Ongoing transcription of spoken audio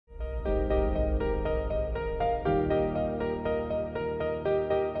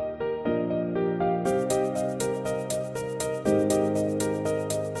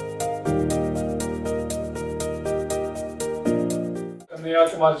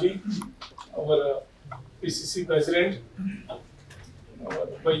Kumarji, our PCC President, our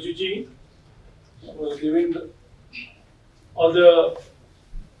Baijuji, our Devind, all the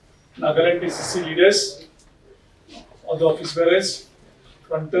Nagaland PCC leaders, all the office bearers,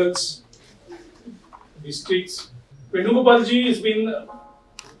 frontals, districts. Venugopalji has been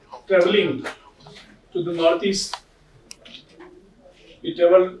travelling to the northeast. He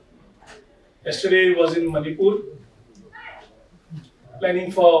travelled yesterday, was in Manipur,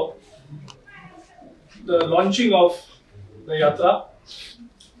 planning for the launching of the Yatra,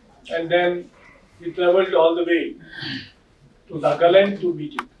 and then he travelled all the way to Nagaland to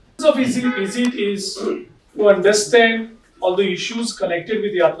meet you. The purpose of his visit is to understand all the issues connected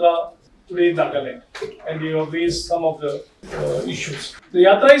with Yatra today in Nagaland, and we have raised some of the issues. The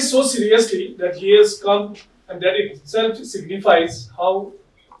Yatra is so seriously that he has come, and that itself signifies how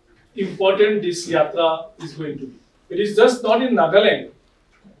important this Yatra is going to be. It is just not in Nagaland,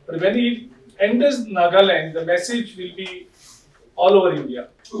 but when it enters Nagaland, the message will be all over India.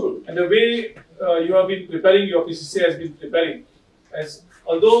 And the way you have been preparing, your PCC has been preparing, as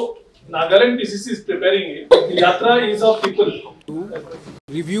although Nagaland PCC is preparing it, the Yatra is of people. To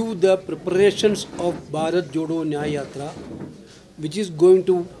review the preparations of Bharat Jodo Nyay Yatra, which is going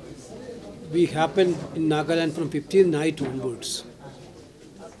to happen in Nagaland from 15th night onwards.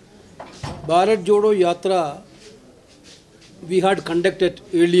 Bharat Jodo Yatra we had conducted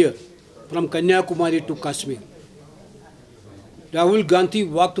earlier from Kanyakumari to Kashmir. Rahul Gandhi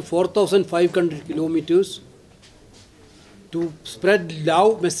walked 4,500 kilometers to spread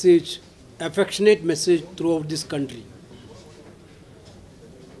love message, affectionate message throughout this country.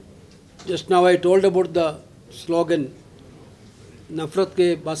 Just now I told about the slogan, Nafrat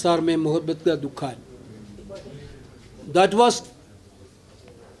ke basar mein mohabbat ka dukha.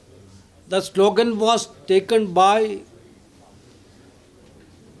 The slogan was taken by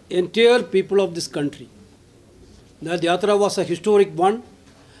entire people of this country. The Yatra was a historic one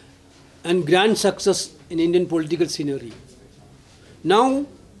and grand success in Indian political scenery. Now,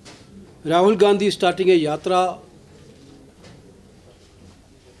 Rahul Gandhi is starting a Yatra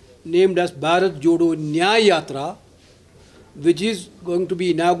named as Bharat Jodo Nyay Yatra, which is going to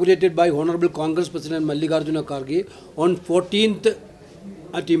be inaugurated by Honorable Congress President Mallikarjuna Kharge on 14th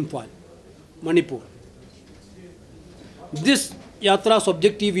at Imphal, Manipur. This Yatra's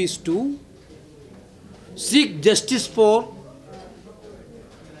objective is to seek justice for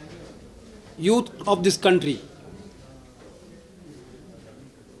youth of this country.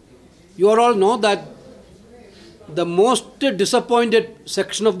 You all know that the most disappointed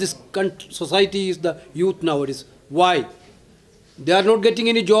section of this society is the youth nowadays. Why? They are not getting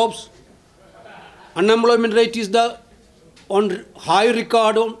any jobs. Unemployment rate is on high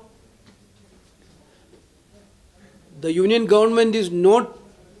record. The union government is not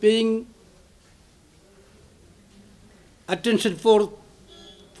paying attention for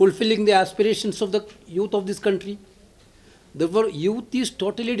fulfilling the aspirations of the youth of this country. Therefore, youth is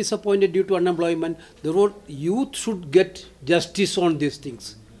totally disappointed due to unemployment. Therefore, youth should get justice on these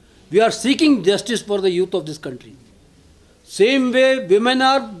things. We are seeking justice for the youth of this country. Same way, women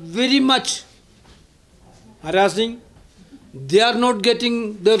are very much harassing. They are not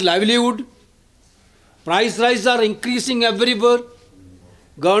getting their livelihood. Price rises are increasing everywhere.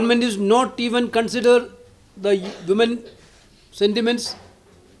 Government is not even consider the women sentiments.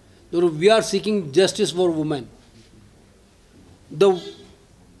 Therefore, we are seeking justice for women. The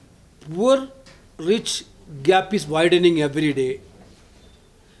poor-rich gap is widening every day.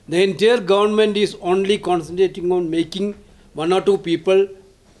 The entire government is only concentrating on making one or two people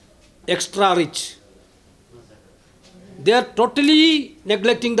extra rich. They are totally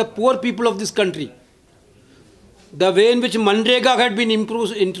neglecting the poor people of this country. The way in which Manrega had been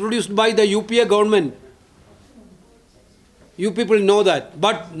introduced by the UPA government, you people know that.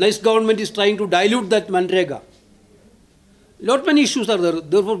 But this government is trying to dilute that Manrega. Lot many issues are there.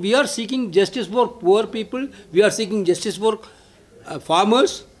 Therefore, we are seeking justice for poor people. We are seeking justice for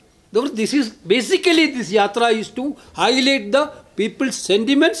farmers. Therefore, this is basically this yatra is to highlight the people's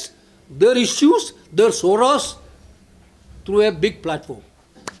sentiments, their issues, their sorrows through a big platform.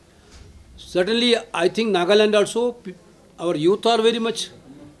 Certainly, I think Nagaland also, our youth are very much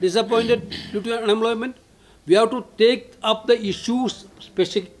disappointed due to unemployment. We have to take up the issues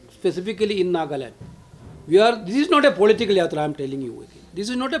specifically in Nagaland. This is not a political yatra, I am telling you. This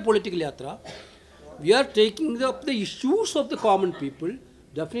is not a political yatra. We are taking up the issues of the common people.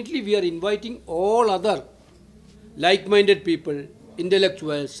 Definitely we are inviting all other like-minded people,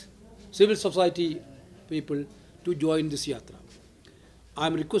 intellectuals, civil society people to join this yatra. I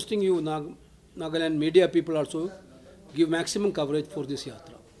am requesting you, Nagaland media people also, give maximum coverage for this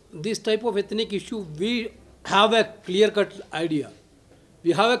yatra. This type of ethnic issue, we have a clear-cut idea.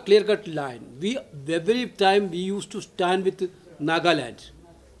 We have a clear-cut line. Every time we used to stand with Nagaland,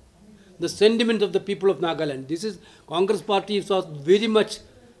 the sentiment of the people of Nagaland. This is Congress party was very much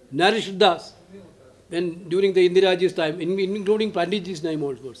nourished us when during the Indiraji's time, including Panditji's time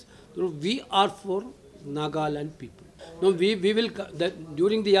also. So we are for Nagaland people. Now we will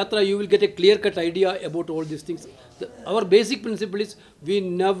during the yatra you will get a clear-cut idea about all these things. Our basic principle is we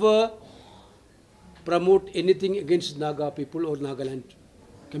never promote anything against Naga people or Nagaland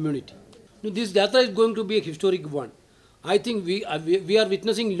community. Now, this yatra is going to be a historic one. I think we are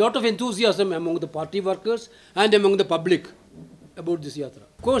witnessing a lot of enthusiasm among the party workers and among the public about this yatra.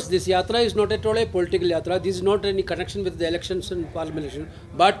 Of course, this yatra is not at all a political yatra. This is not any connection with the elections and parliament election.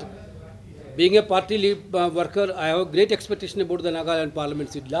 But being a party worker, I have great expectation about the Nagaland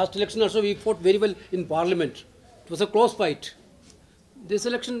parliament seat. Last election also we fought very well in parliament. It was a close fight. This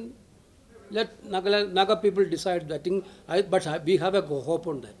election, let Naga people decide that thing, but we have a hope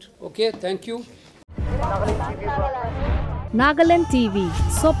on that. Okay, thank you. Nagaland TV,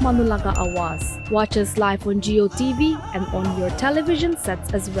 Sop Manulaga Awas. Watch us live on Geo TV and on your television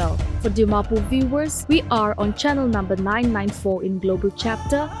sets as well. For Dimapur viewers, we are on channel number 994 in Global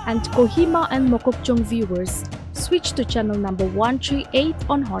Chapter, and Kohima and Mokokchung viewers, switch to channel number 138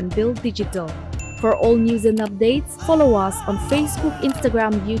 on Hornbill Digital. For all news and updates, follow us on Facebook,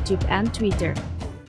 Instagram, YouTube and Twitter.